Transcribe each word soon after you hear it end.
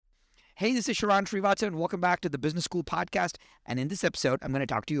Hey, this is Sharan Srivatsa, and welcome back to the Business School Podcast. And in this episode, I'm going to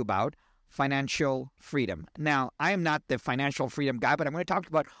talk to you about financial freedom. Now, I am not the financial freedom guy, but I'm going to talk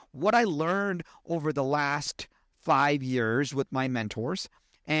about what I learned over the last 5 years with my mentors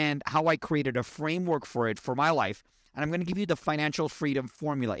and how I created a framework for it for my life. And I'm going to give you the financial freedom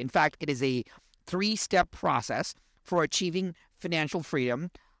formula. In fact, it is a 3-step process for achieving financial freedom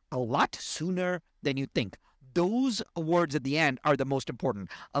a lot sooner than you think. Those words at the end are the most important.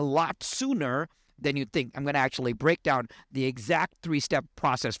 A lot sooner than you think. I'm going to actually break down the exact 3-step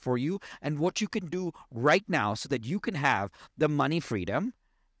process for you and what you can do right now so that you can have the money freedom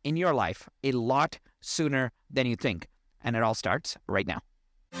in your life a lot sooner than you think. And it all starts right now.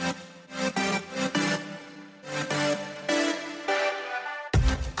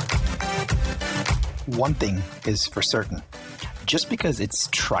 One thing is for certain. Just because it's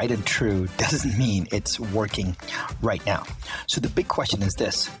tried and true doesn't mean it's working right now. So the big question is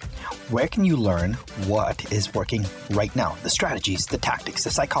this: where can you learn what is working right now? The strategies, the tactics, the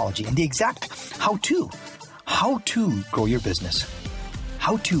psychology, and the exact how-to. How to grow your business.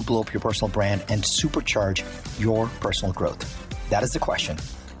 How to blow up your personal brand and supercharge your personal growth. That is the question,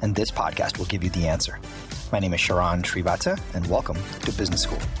 and this podcast will give you the answer. My name is Sharan Srivatsa, and welcome to Business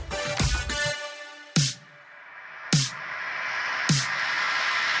School.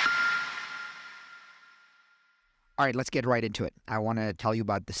 All right, let's get right into it. I want to tell you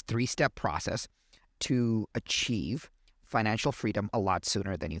about this 3-step process to achieve financial freedom a lot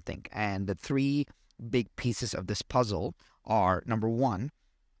sooner than you think. And the 3 big pieces of this puzzle are, number 1,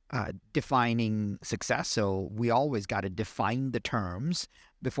 defining success. So we always got to define the terms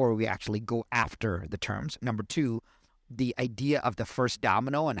before we actually go after the terms. Number 2, the idea of the first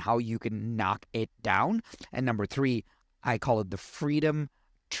domino and how you can knock it down. And number 3, I call it the freedom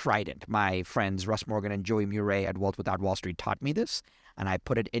trident. My friends Russ Morgan and Joey Murray at Wealth Without Wall Street taught me this, and I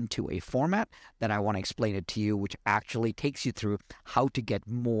put it into a format that I want to explain it to you, which actually takes you through how to get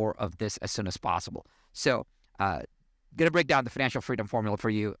more of this as soon as possible. So, going to break down the financial freedom formula for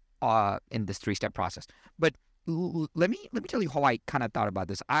you in this 3-step process. But let me tell you how I kind of thought about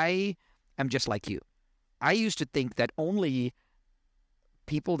this. I am just like you. I used to think that only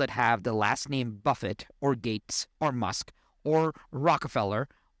people that have the last name Buffett or Gates or Musk or Rockefeller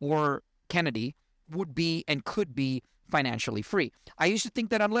or Kennedy would be and could be financially free. I used to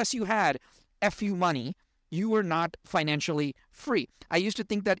think that unless you had FU money, you were not financially free. I used to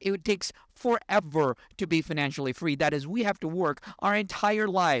think that it takes forever to be financially free. That is, we have to work our entire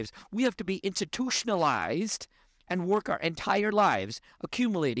lives. We have to be institutionalized and work our entire lives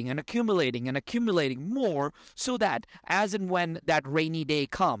accumulating and accumulating and accumulating more so that as and when that rainy day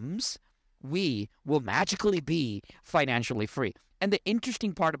comes, we will magically be financially free. And the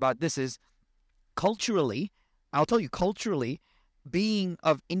interesting part about this is culturally, I'll tell you, culturally, being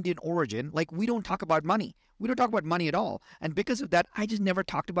of Indian origin, like we don't talk about money. We don't talk about money at all. And because of that, I just never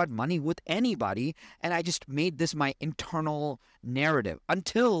talked about money with anybody. And I just made this my internal narrative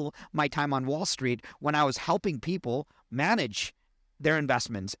until my time on Wall Street when I was helping people manage their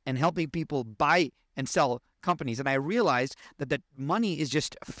investments and helping people buy and sell companies. And I realized that money is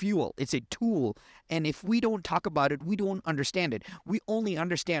just fuel. It's a tool. And if we don't talk about it, we don't understand it. We only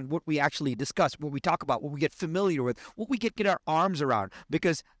understand what we actually discuss, what we talk about, what we get familiar with, what we get our arms around,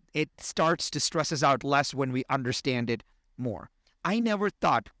 because it starts to stress us out less when we understand it more. I never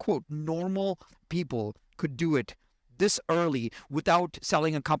thought, quote, normal people could do it this early without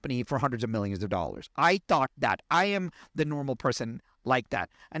selling a company for hundreds of millions of dollars. I thought that. I am the normal person like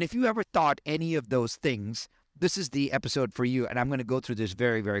that. And if you ever thought any of those things, this is the episode for you. And I'm going to go through this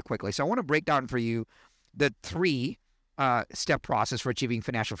very, very quickly. So I want to break down for you the 3-step process for achieving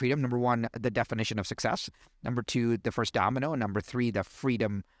financial freedom. Number 1, the definition of success. Number 2, the first domino. And number 3, the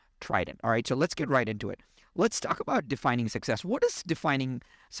freedom trident. All right, so let's get right into it. Let's talk about defining success. What does defining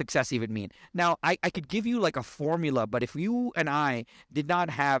success even mean? Now, I could give you like a formula, but if you and I did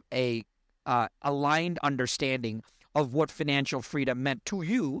not have a aligned understanding of what financial freedom meant to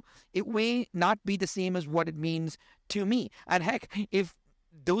you, it may not be the same as what it means to me. And heck, if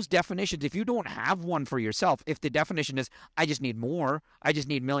those definitions, if you don't have one for yourself, if the definition is, I just need more, I just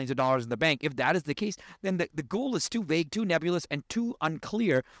need millions of dollars in the bank, if that is the case, then the goal is too vague, too nebulous, and too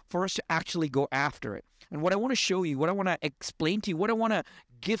unclear for us to actually go after it. And what I want to show you, what I want to explain to you, what I want to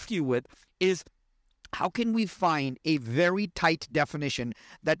gift you with is how can we find a very tight definition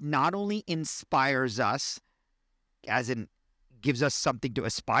that not only inspires us, as in gives us something to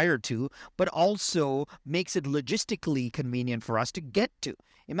aspire to, but also makes it logistically convenient for us to get to.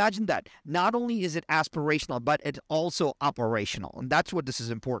 Imagine that. Not only is it aspirational, but it's also operational. And that's what this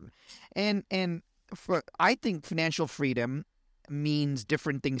is important. And I think financial freedom means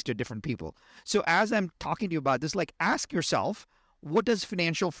different things to different people. So as I'm talking to you about this, like, ask yourself, what does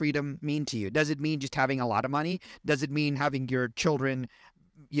financial freedom mean to you? Does it mean just having a lot of money? Does it mean having your children,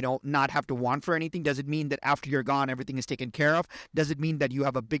 not have to want for anything? Does it mean that after you're gone, everything is taken care of? Does it mean that you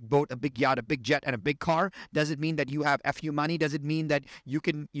have a big boat, a big yacht, a big jet, and a big car? Does it mean that you have FU money? Does it mean that you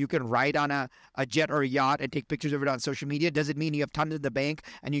can ride on a jet or a yacht and take pictures of it on social media? Does it mean you have tons in the bank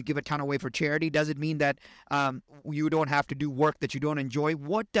and you give a ton away for charity? Does it mean that you don't have to do work that you don't enjoy?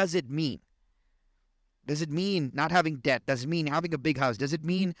 What does it mean? Does it mean not having debt? Does it mean having a big house? Does it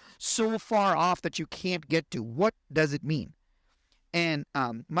mean so far off that you can't get to? What does it mean? And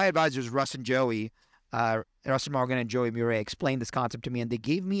my advisors, Russ and Morgan and Joey Murray, explained this concept to me, and they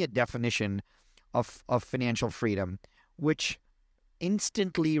gave me a definition of financial freedom, which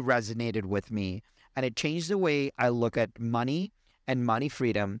instantly resonated with me. And it changed the way I look at money and money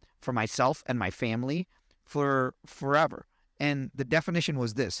freedom for myself and my family for forever. And the definition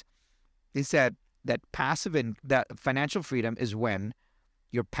was this. They said that financial freedom is when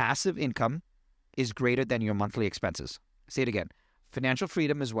your passive income is greater than your monthly expenses. Say it again. Financial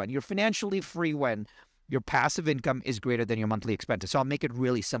freedom is when you're financially free, when your passive income is greater than your monthly expenses. So I'll make it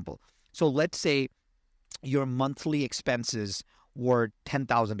really simple. So let's say your monthly expenses were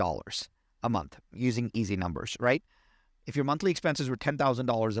 $10,000 a month, using easy numbers, right? If your monthly expenses were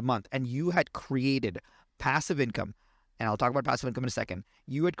 $10,000 a month and you had created passive income, and I'll talk about passive income in a second,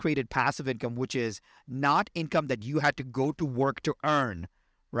 you had created passive income, which is not income that you had to go to work to earn,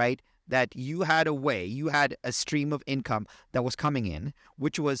 right? That you had a stream of income that was coming in,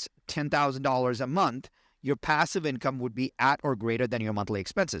 which was $10,000 a month. Your passive income would be at or greater than your monthly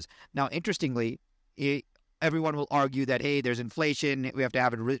expenses. Now, interestingly, everyone will argue that, hey, there's inflation, we have to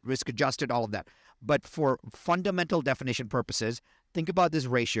have it risk adjusted, all of that. But for fundamental definition purposes, think about this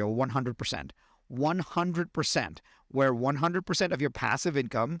ratio, 100%. 100%, where 100% of your passive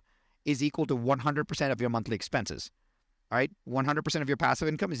income is equal to 100% of your monthly expenses. All right, 100% of your passive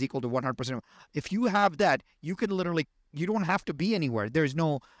income is equal to 100%. If you have that, you can you don't have to be anywhere. There's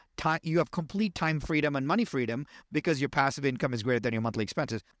no time. You have complete time freedom and money freedom because your passive income is greater than your monthly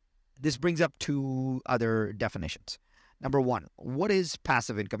expenses. This brings up two other definitions. Number one, what is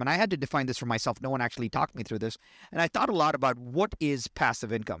passive income? And I had to define this for myself. No one actually talked me through this. And I thought a lot about what is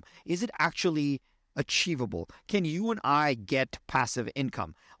passive income. Is it actually achievable? Can you and I get passive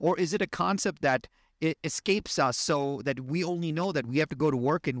income? Or is it a concept that it escapes us so that we only know that we have to go to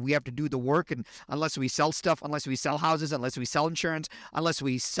work and we have to do the work, and unless we sell stuff, unless we sell houses, unless we sell insurance, unless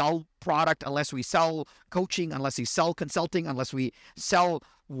we sell product, unless we sell coaching, unless we sell consulting, unless we sell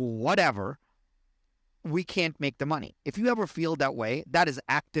whatever, we can't make the money. If you ever feel that way, that is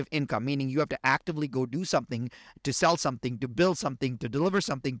active income, meaning you have to actively go do something, to sell something, to build something, to deliver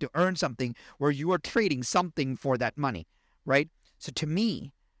something, to earn something, where you are trading something for that money, right? So to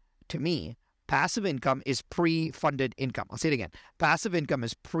me, passive income is pre-funded income. I'll say it again. Passive income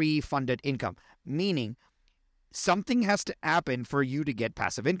is pre-funded income, meaning something has to happen for you to get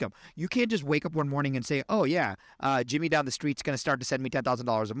passive income. You can't just wake up one morning and say, oh yeah, Jimmy down the street's going to start to send me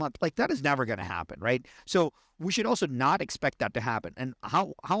 $10,000 a month. Like, that is never going to happen, right? So we should also not expect that to happen. And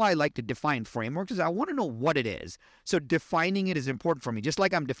how I like to define frameworks is I want to know what it is. So defining it is important for me. Just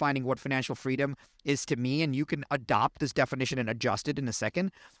like I'm defining what financial freedom is to me, and you can adopt this definition and adjust it in a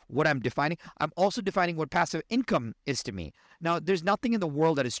second. What I'm defining, I'm also defining what passive income is to me. Now, there's nothing in the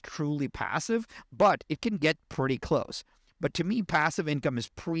world that is truly passive, but it can get pretty close. But to me, passive income is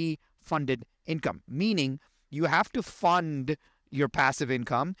pre-funded income, meaning you have to fund your passive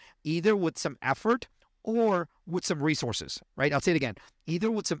income either with some effort or with some resources, right? I'll say it again, either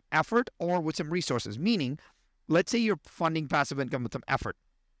with some effort or with some resources, meaning, let's say you're funding passive income with some effort.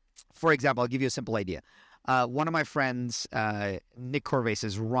 For example, I'll give you a simple idea. One of my friends, Nick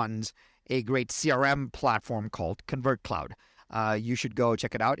Corvasis, runs a great CRM platform called ConvertCloud. You should go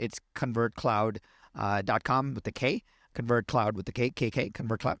check it out. It's convertcloud.com with the K, ConvertCloud with the K, KK,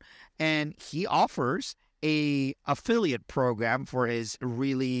 ConvertCloud. And he offers a affiliate program for his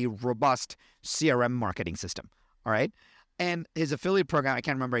really robust CRM marketing system. All right. And his affiliate program, I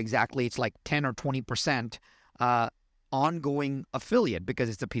can't remember exactly, it's like 10 or 20% ongoing affiliate because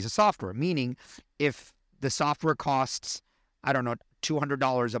it's a piece of software. Meaning if the software costs, I don't know,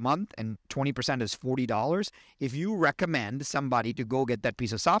 $200 a month and 20% is $40, if you recommend somebody to go get that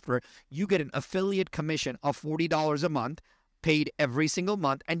piece of software, you get an affiliate commission of $40 a month paid every single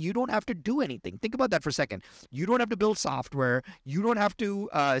month, and you don't have to do anything. Think about that for a second. You don't have to build software. You don't have to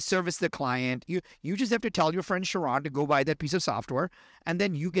service the client. You just have to tell your friend Sharon to go buy that piece of software, and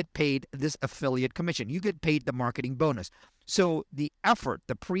then you get paid this affiliate commission. You get paid the marketing bonus. So the effort,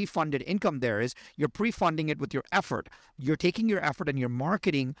 the pre-funded income there is you're pre-funding it with your effort. You're taking your effort and you're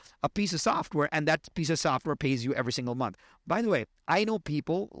marketing a piece of software, and that piece of software pays you every single month. By the way, I know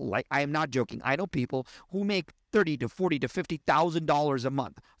people, like, I am not joking, I know people who make $30,000 to $40,000 to $50,000 a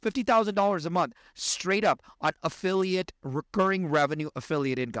month. $50,000 a month straight up on affiliate, recurring revenue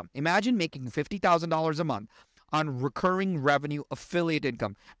affiliate income. Imagine making $50,000 a month on recurring revenue affiliate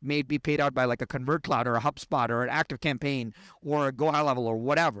income, may be paid out by like a ConvertCloud or a HubSpot or an ActiveCampaign or a Go High Level or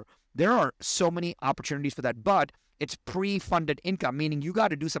whatever. There are so many opportunities for that, but it's pre-funded income, meaning you got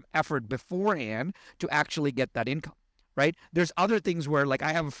to do some effort beforehand to actually get that income, right? There's other things where, like,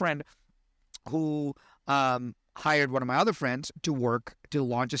 I have a friend who hired one of my other friends to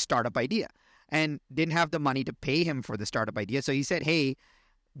launch a startup idea and didn't have the money to pay him for the startup idea. So he said, hey,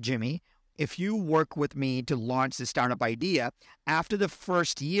 Jimmy, if you work with me to launch the startup idea, after the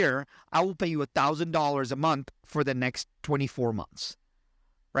first year, I will pay you $1,000 a month for the next 24 months,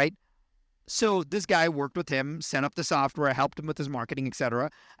 right? So this guy worked with him, set up the software, helped him with his marketing,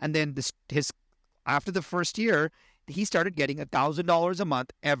 etc. And then after the first year, he started getting $1,000 a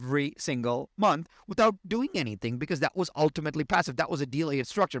month every single month without doing anything, because that was ultimately passive. That was a deal he had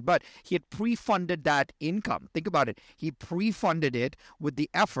structured, but he had pre-funded that income. Think about it. He pre-funded it with the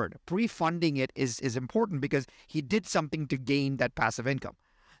effort. Pre-funding it is important because he did something to gain that passive income.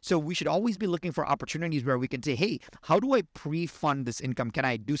 So we should always be looking for opportunities where we can say, hey, how do I pre-fund this income? Can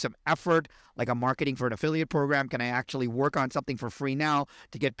I do some effort, like a marketing for an affiliate program? Can I actually work on something for free now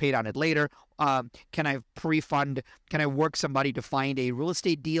to get paid on it later? Can I pre-fund? Can I work somebody to find a real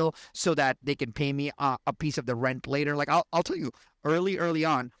estate deal so that they can pay me a piece of the rent later? Like, I'll tell you, early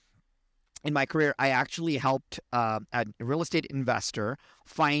on in my career, I actually helped a real estate investor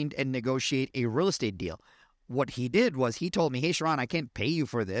find and negotiate a real estate deal. What he did was he told me, hey, Sharon, I can't pay you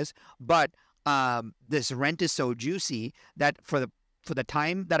for this, but this rent is so juicy that for the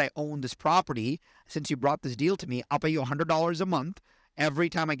time that I own this property, since you brought this deal to me, I'll pay you $100 a month every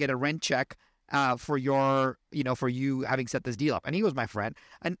time I get a rent check for you having set this deal up. And he was my friend.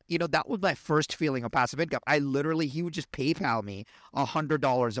 And, that was my first feeling of passive income. He would just PayPal me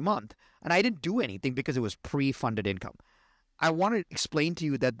 $100 a month. And I didn't do anything because it was pre-funded income. I want to explain to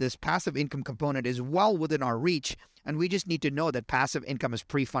you that this passive income component is well within our reach, and we just need to know that passive income is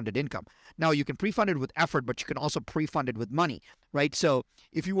pre-funded income. Now, you can pre-fund it with effort, but you can also pre-fund it with money, right? So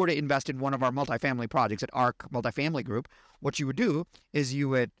if you were to invest in one of our multifamily projects at ARC Multifamily Group, what you would do is you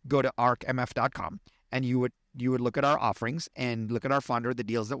would go to arcmf.com and you would look at our offerings and look at our fund or the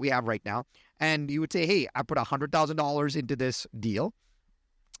deals that we have right now, and you would say, hey, I put $100,000 into this deal,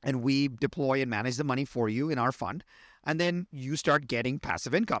 and we deploy and manage the money for you in our fund. And then you start getting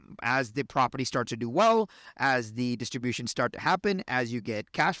passive income as the property starts to do well, as the distributions start to happen, as you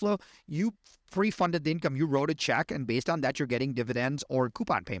get cash flow. You pre-funded the income. You wrote a check, and based on that, you're getting dividends or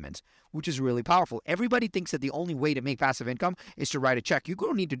coupon payments, which is really powerful. Everybody thinks that the only way to make passive income is to write a check. You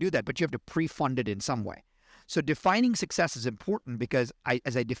don't need to do that, but you have to pre-fund it in some way. So defining success is important because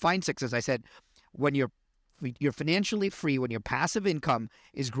as I define success, I said when you're financially free, when your passive income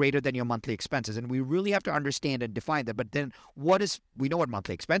is greater than your monthly expenses. And we really have to understand and define that. But then we know what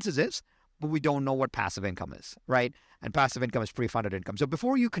monthly expenses is, but we don't know what passive income is, right? And passive income is pre-funded income. So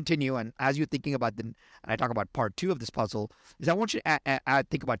before you continue, and as you're thinking about and I talk about part 2 of this puzzle, is I want you to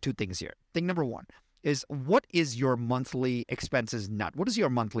think about 2 things here. Thing number 1 is, what is your monthly expenses nut? What is your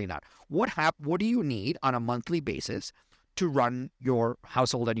monthly nut? What do you need on a monthly basis to run your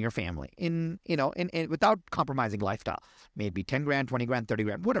household and your family in without compromising lifestyle? Maybe 10 grand, 20 grand, 30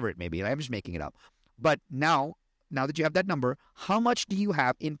 grand, whatever it may be. I'm just making it up. But now that you have that number, how much do you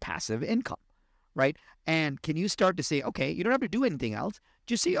have in passive income, right? And can you start to say, okay, you don't have to do anything else.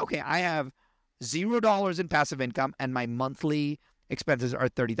 Just say, okay, I have $0 in passive income and my monthly expenses are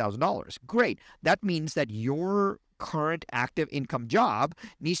 $30,000. Great. That means that your current active income job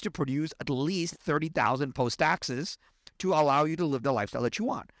needs to produce at least $30,000 post-taxes to allow you to live the lifestyle that you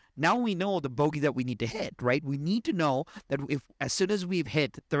want. Now we know the bogey that we need to hit, right? We need to know that as soon as we've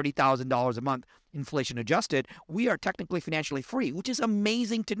hit $30,000 a month, inflation adjusted, we are technically financially free, which is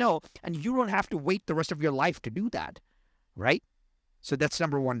amazing to know. And you don't have to wait the rest of your life to do that, right? So that's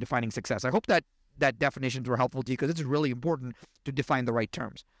number 1, defining success. I hope that definitions were helpful to you, because it's really important to define the right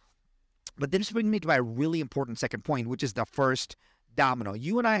terms. But this brings me to my really important second point, which is the first domino.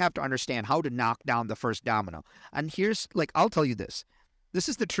 You and I have to understand how to knock down the first domino. And I'll tell you this. This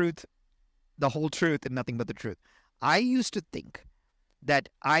is the truth, the whole truth, and nothing but the truth. I used to think that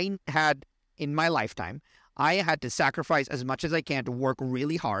in my lifetime, I had to sacrifice as much as I can to work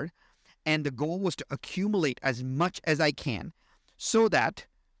really hard. And the goal was to accumulate as much as I can so that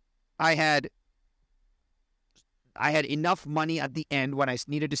I had I had enough money at the end when I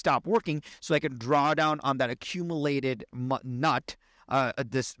needed to stop working so I could draw down on that accumulated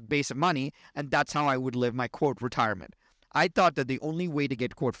this base of money, and that's how I would live my, quote, retirement. I thought that the only way to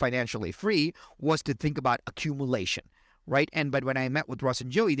get, quote, financially free was to think about accumulation, right? But when I met with Russ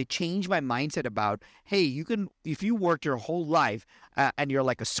and Joey, they changed my mindset about, hey, you can, if you worked your whole life and you're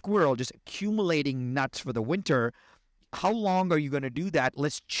like a squirrel just accumulating nuts for the winter, how long are you going to do that?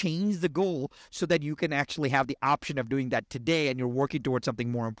 Let's change the goal so that you can actually have the option of doing that today and you're working towards something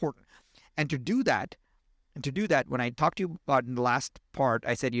more important. And to do that, when I talked to you about in the last part,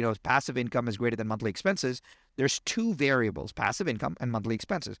 I said, passive income is greater than monthly expenses. There's two variables, passive income and monthly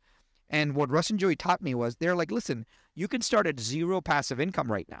expenses. And what Russ and Joey taught me was, they're like, listen, you can start at zero passive income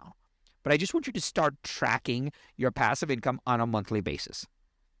right now, but I just want you to start tracking your passive income on a monthly basis.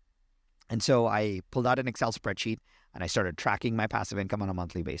 And so I pulled out an Excel spreadsheet and I started tracking my passive income on a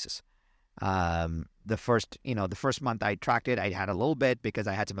monthly basis. The first month I tracked it, I had a little bit because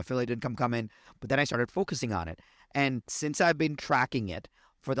I had some affiliate income come in, but then I started focusing on it. And since I've been tracking it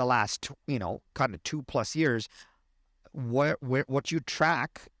for the last, kind of 2+ years, what you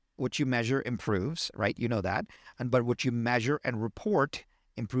track, what you measure improves, right? You know that. But what you measure and report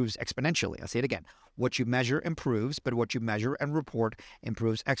improves exponentially. I'll say it again. What you measure improves, but what you measure and report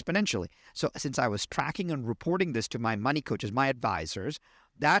improves exponentially. So since I was tracking and reporting this to my money coaches, my advisors,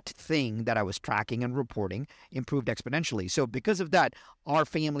 that thing that I was tracking and reporting improved exponentially. So because of that, our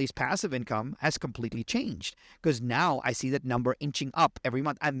family's passive income has completely changed, because now I see that number inching up every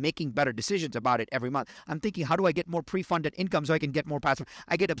month. I'm making better decisions about it every month. I'm thinking, how do I get more pre-funded income so I can get more passive?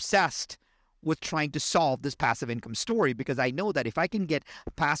 I get obsessed with trying to solve this passive income story, because I know that if I can get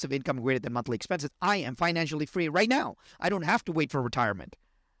passive income greater than monthly expenses, I am financially free right now. I don't have to wait for retirement.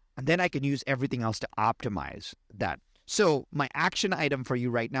 And then I can use everything else to optimize that. So my action item for you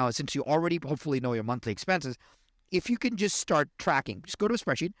right now is, since you already hopefully know your monthly expenses, if you can just start tracking, just go to a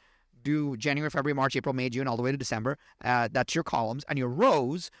spreadsheet, do January, February, March, April, May, June, all the way to December. That's your columns, and your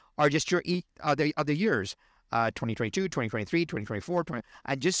rows are just your other years. 2022, 2023, 2024,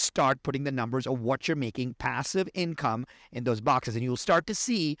 and just start putting the numbers of what you're making passive income in those boxes. And you'll start to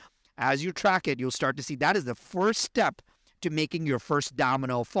see, as you track it, you'll start to see that is the first step to making your first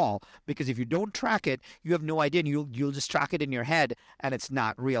domino fall. Because if you don't track it, you have no idea, and you'll just track it in your head, and it's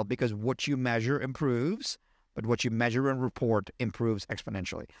not real, because what you measure improves, but what you measure and report improves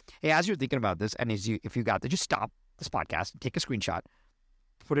exponentially. Hey, as you're thinking about this, and if you got to, just stop this podcast, take a screenshot,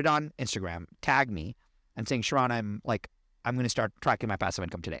 put it on Instagram, tag me, and saying, Sharran, I'm going to start tracking my passive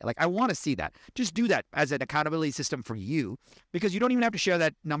income today. Like, I want to see that. Just do that as an accountability system for you, because you don't even have to share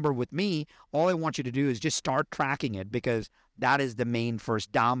that number with me. All I want you to do is just start tracking it, because that is the main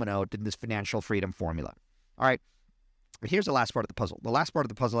first domino in this financial freedom formula. All right. But here's the last part of the puzzle. The last part of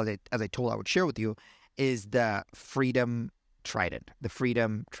the puzzle, as I told I would share with you, is the freedom trident. The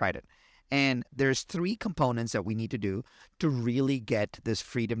freedom trident. And there's 3 components that we need to do to really get this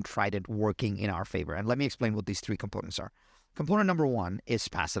freedom trident working in our favor. And let me explain what these 3 components are. Component number 1 is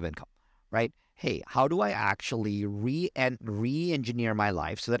passive income, right? Hey, how do I actually re-engineer my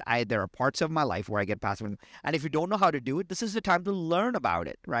life so that there are parts of my life where I get passive income? And if you don't know how to do it, this is the time to learn about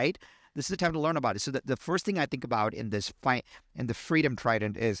it, right? This is the time to learn about it. So the first thing I think about in the freedom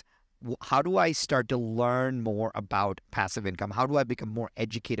trident is, how do I start to learn more about passive income? How do I become more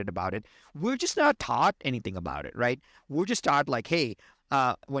educated about it? We're just not taught anything about it, right? We're just taught like, hey,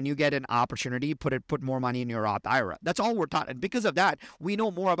 when you get an opportunity, put more money in your Roth IRA. That's all we're taught. And because of that, we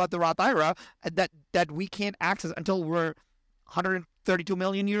know more about the Roth IRA that we can't access until we're 132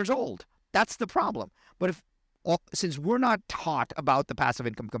 million years old. That's the problem. But since we're not taught about the passive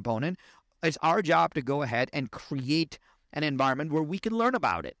income component, it's our job to go ahead and create an environment where we can learn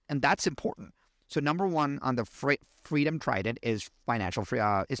about it. And that's important. So number 1 on the freedom trident is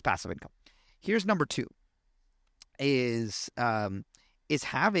passive income. Here's number 2 is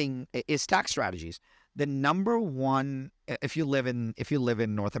tax strategies. The number 1, if you live in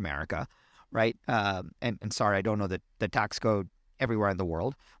North America, right? And sorry, I don't know the tax code everywhere in the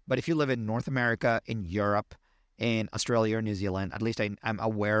world, but if you live in North America, in Europe, in Australia or New Zealand, at least I'm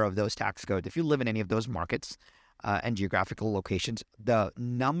aware of those tax codes. If you live in any of those markets, and geographical locations, the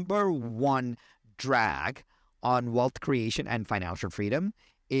number 1 drag on wealth creation and financial freedom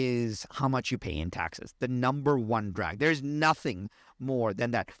is how much you pay in taxes. The number 1 drag. There's nothing more than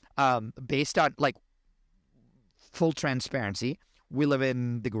that. Based on, like, full transparency, we live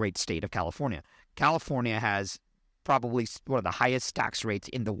in the great state of California. California has probably one of the highest tax rates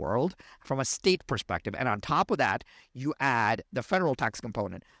in the world from a state perspective. And on top of that, you add the federal tax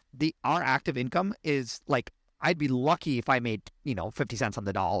component. Our active income is like, I'd be lucky if I made, 50 cents on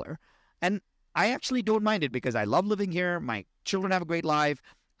the dollar. And I actually don't mind it because I love living here. My children have a great life.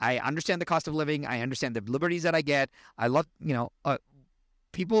 I understand the cost of living. I understand the liberties that I get. I love,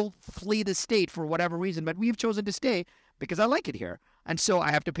 people flee the state for whatever reason, but we have chosen to stay because I like it here. And so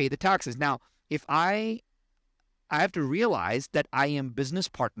I have to pay the taxes. Now, if I have to realize that I am business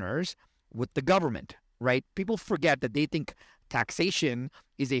partners with the government, right? People forget that they think taxation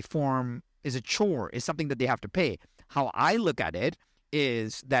is a chore, is something that they have to pay. How I look at it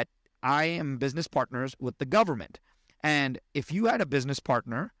is that I am business partners with the government. And if you had a business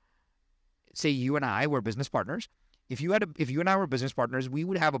partner, say you and I were business partners, if you and I were business partners, we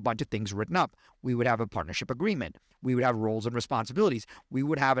would have a bunch of things written up. We would have a partnership agreement. We would have roles and responsibilities. We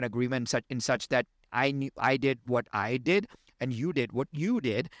would have an agreement such that I did what I did and you did what you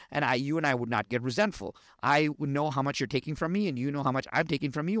did, and you and I would not get resentful. I would know how much you're taking from me, and you know how much I'm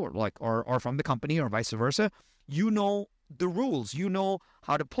taking from you, or from the company, or vice versa. You know the rules. You know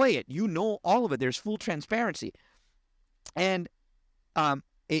how to play it. You know all of it. There's full transparency, and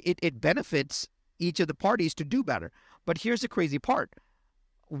it benefits each of the parties to do better. But here's the crazy part.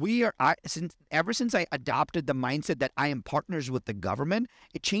 Ever since I adopted the mindset that I am partners with the government,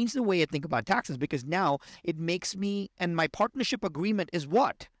 it changed the way I think about taxes, because now it makes me, and my partnership agreement is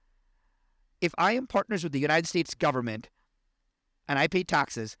what? If I am partners with the United States government and I pay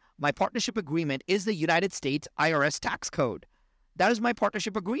taxes, my partnership agreement is the United States IRS tax code. That is my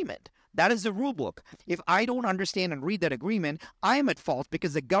partnership agreement. That is the rule book. If I don't understand and read that agreement, I am at fault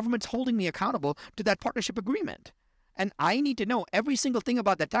because the government's holding me accountable to that partnership agreement. And I need to know every single thing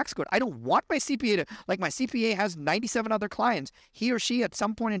about that tax code. I don't want my CPA to, like, my CPA has 97 other clients. He or she at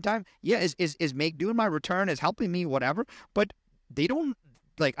some point in time, is doing my return, is helping me, whatever. But they don't,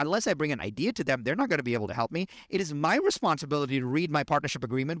 unless I bring an idea to them, they're not going to be able to help me. It is my responsibility to read my partnership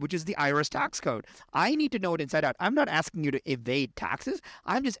agreement, which is the IRS tax code. I need to know it inside out. I'm not asking you to evade taxes.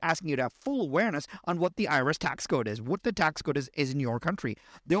 I'm just asking you to have full awareness on what the IRS tax code is, what the tax code is in your country.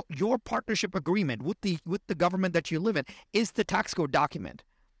 Your partnership agreement with the government that you live in is the tax code document.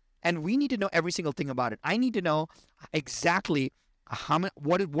 And we need to know every single thing about it. I need to know exactly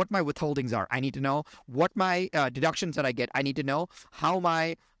what my withholdings are. I need to know what my deductions that I get. I need to know how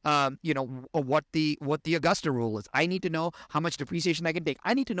my what the Augusta rule is. I need to know how much depreciation I can take.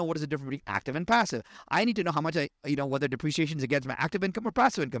 I need to know what is the difference between active and passive. I need to know how much whether depreciation is against my active income or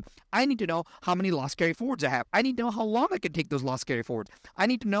passive income. I need to know how many loss carry forwards I have. I need to know how long I can take those loss carry forwards. I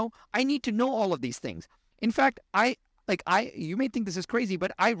need to know all of these things. In fact, you may think this is crazy,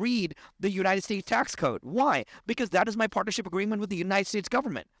 but I read the United States tax code. Why? Because that is my partnership agreement with the United States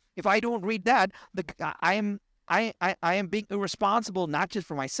government. If I don't read that, I am being irresponsible, not just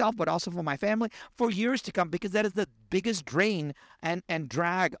for myself, but also for my family for years to come, because that is the biggest drain and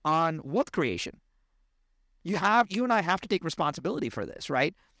drag on wealth creation. You and I have to take responsibility for this,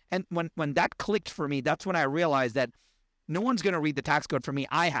 right? And when that clicked for me, that's when I realized that no one's going to read the tax code for me.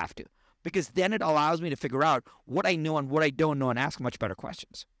 I have to. Because then it allows me to figure out what I know and what I don't know and ask much better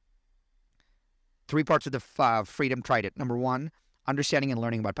questions. 3 parts of the freedom tried it. Number 1, understanding and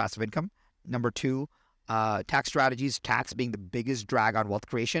learning about passive income. Number 2, tax strategies, tax being the biggest drag on wealth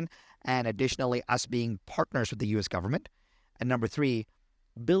creation, and additionally, us being partners with the U.S. government. And number 3,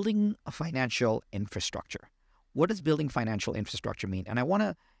 building a financial infrastructure. What does building financial infrastructure mean? And I want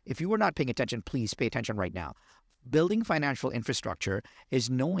to, if you are not paying attention, please pay attention right now. Building financial infrastructure is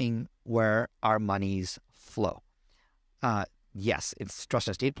knowing where our monies flow. Yes, it's trust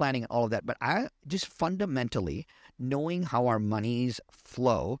and estate planning and all of that, but just fundamentally knowing how our monies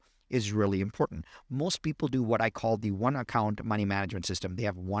flow is really important. Most people do what I call the one account money management system. They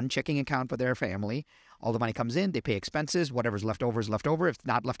have one checking account for their family. All the money comes in, they pay expenses, whatever's left over is left over. If it's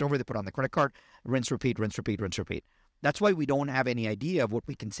not left over, they put it on the credit card, rinse, repeat, rinse, repeat, rinse, repeat. That's why we don't have any idea of what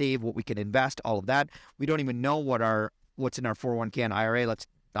we can save, what we can invest, all of that. We don't even know what's in our 401k and IRA. Let's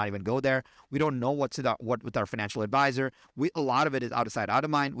not even go there. We don't know what with our financial advisor. A lot of it is out of sight, out of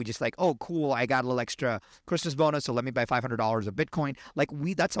mind. We just oh, cool, I got a little extra Christmas bonus, so let me buy $500 of Bitcoin.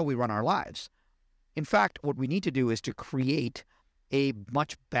 That's how we run our lives. In fact, what we need to do is to create a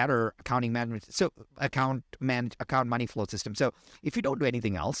much better account money flow system. So if you don't do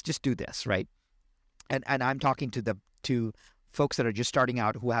anything else, just do this, right? And I'm talking to folks that are just starting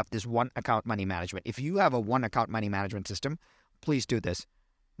out who have this one account money management. If you have a one account money management system, please do this.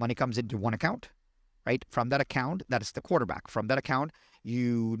 Money comes into one account, right? From that account, that is the quarterback. From that account,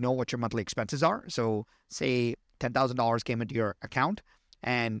 you know what your monthly expenses are. So say $10,000 came into your account,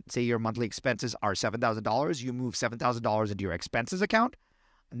 and say your monthly expenses are $7,000. You move $7,000 into your expenses account,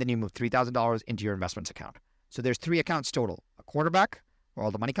 and then you move $3,000 into your investments account. So there's 3 accounts total. A quarterback, where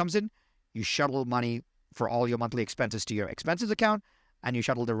all the money comes in. You shuttle money for all your monthly expenses to your expenses account, and you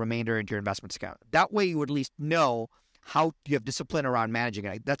shuttle the remainder into your investments account. That way, you would at least know how you have discipline around managing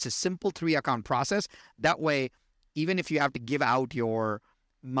it. That's a simple 3-account process. That way, even if you have to give out your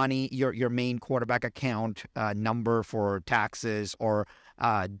money, your main quarterback account number for taxes or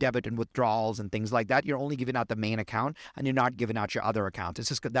debit and withdrawals and things like that, you're only giving out the main account and you're not giving out your other accounts. It's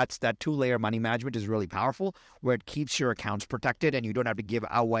just that 2-layer money management is really powerful, where it keeps your accounts protected and you don't have to give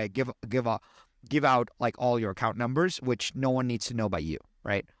out like all your account numbers, which no one needs to know but you,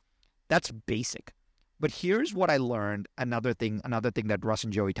 right? That's basic. But here's what I learned. Another thing that Russ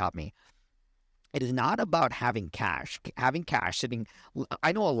and Joey taught me. It is not about having cash. Having cash sitting.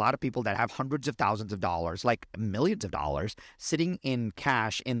 I know a lot of people that have hundreds of thousands of dollars, like millions of dollars, sitting in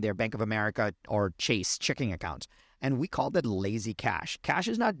cash in their Bank of America or Chase checking accounts. And we call that lazy cash. Cash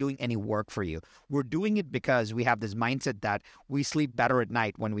is not doing any work for you. We're doing it because we have this mindset that we sleep better at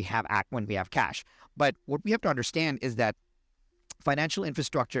night when we have cash. But what we have to understand is that financial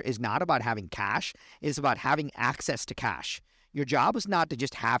infrastructure is not about having cash. It's about having access to cash. Your job is not to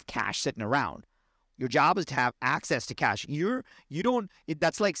just have cash sitting around. Your job is to have access to cash.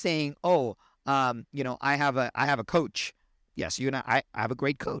 That's like saying, I have a coach. Yes, I have a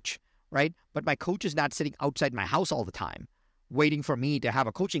great coach, right? But my coach is not sitting outside my house all the time, waiting for me to have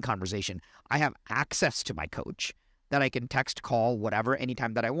a coaching conversation. I have access to my coach that I can text, call, whatever,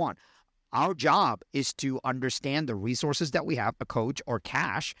 anytime that I want. Our job is to understand the resources that we have, a coach or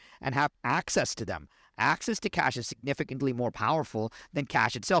cash, and have access to them. Access to cash is significantly more powerful than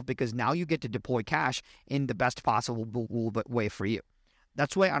cash itself, because now you get to deploy cash in the best possible way for you.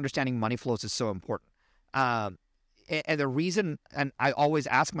 That's why understanding money flows is so important. And the reason, and I always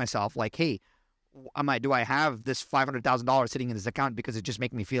ask myself, like, hey, do I have this $500,000 sitting in this account because it just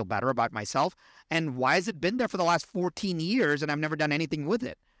makes me feel better about myself? And why has it been there for the last 14 years and I've never done anything with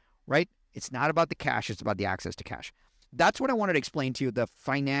it, right? It's not about the cash. It's about the access to cash. That's what I wanted to explain to you. The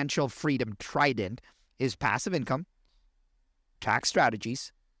financial freedom trident is passive income, tax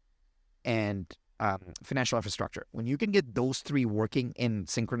strategies, and financial infrastructure. When you can get those 3 working in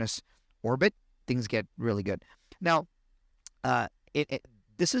synchronous orbit, things get really good. Now,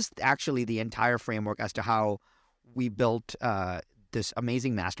 this is actually the entire framework as to how we built this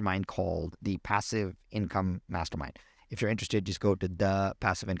amazing mastermind called the Passive Income Mastermind. If you're interested, just go to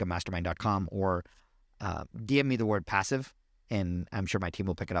thepassiveincomemastermind.com or DM me the word passive, and I'm sure my team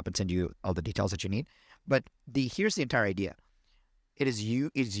will pick it up and send you all the details that you need. But here's the entire idea. It's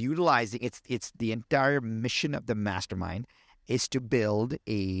the entire mission of the mastermind is to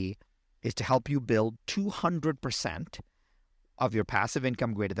help you build 200% of your passive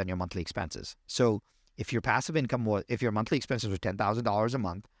income greater than your monthly expenses. So if your monthly expenses were $10,000 a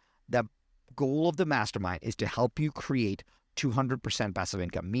month, the goal of the mastermind is to help you create 200% passive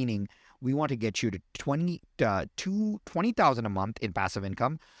income, meaning we want to get you to $20,000 a month in passive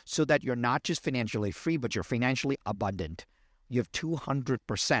income, so that you're not just financially free, but you're financially abundant. You have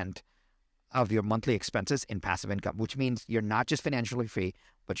 200% of your monthly expenses in passive income, which means you're not just financially free,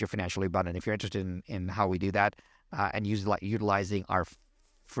 but you're financially abundant. If you're interested in how we do that and utilizing our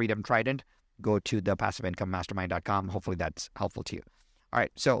freedom trident, go to thepassiveincomemastermind.com. Hopefully that's helpful to you. All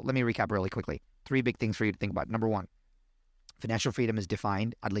right, so let me recap really quickly. 3 big things for you to think about. Number 1, financial freedom is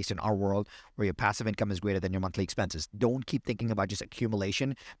defined, at least in our world, where your passive income is greater than your monthly expenses. Don't keep thinking about just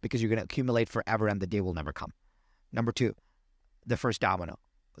accumulation, because you're going to accumulate forever and the day will never come. Number 2, the first domino.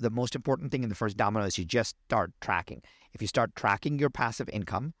 The most important thing in the first domino is you just start tracking. If you start tracking your passive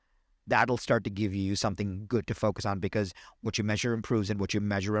income, that'll start to give you something good to focus on, because what you measure improves and what you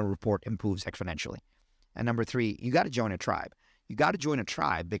measure and report improves exponentially. And number 3, you got to join a tribe. You got to join a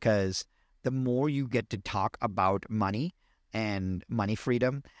tribe, because the more you get to talk about money and money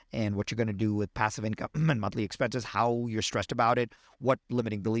freedom and what you're going to do with passive income and monthly expenses, how you're stressed about it, what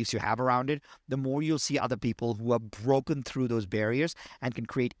limiting beliefs you have around it, the more you'll see other people who have broken through those barriers and can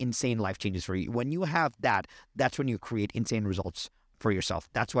create insane life changes for you. When you have that, that's when you create insane results for yourself.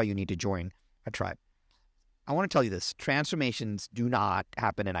 That's why you need to join a tribe. I want to tell you this. Transformations do not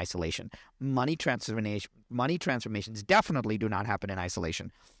happen in isolation. Money transformations definitely do not happen in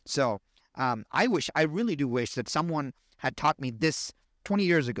isolation. So I really do wish that someone had taught me this 20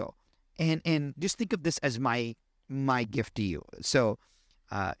 years ago. And just think of this as my gift to you. So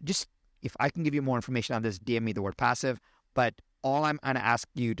just if I can give you more information on this, DM me the word passive. But all I'm going to ask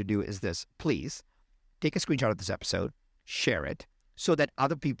you to do is this. Please take a screenshot of this episode, share it, so that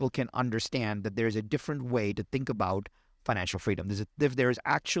other people can understand that there's a different way to think about financial freedom. There's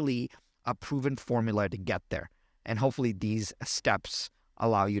actually a proven formula to get there. And hopefully these steps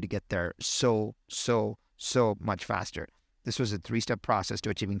allow you to get there so much faster. This was a 3-step process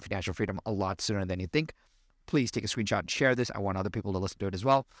to achieving financial freedom a lot sooner than you think. please take a screenshot and share this. I want other people to listen to it as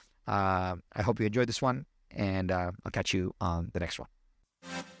well. I hope you enjoyed this one, and I'll catch you on the next one.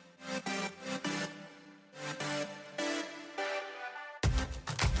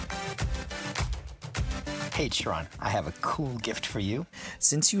 Hey, Sharon, I have a cool gift for you.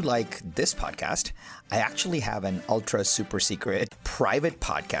 Since you like this podcast, I actually have an ultra super secret private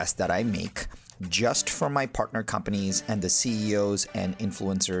podcast that I make just for my partner companies and the CEOs and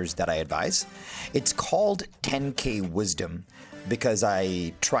influencers that I advise. It's called 10K Wisdom because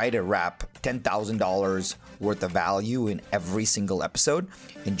I try to wrap $10,000 worth of value in every single episode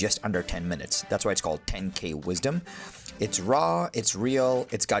in just under 10 minutes. That's why it's called 10K Wisdom. It's raw, it's real,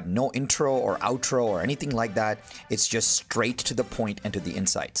 it's got no intro or outro or anything like that. It's just straight to the point and to the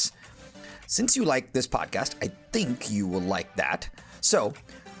insights. Since you like this podcast, I think you will like that. So,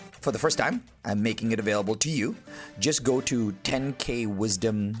 for the first time, I'm making it available to you. Just go to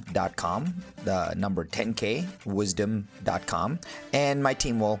 10kwisdom.com, the number 10kwisdom.com, and my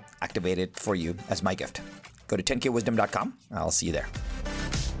team will activate it for you as my gift. Go to 10kwisdom.com. I'll see you there.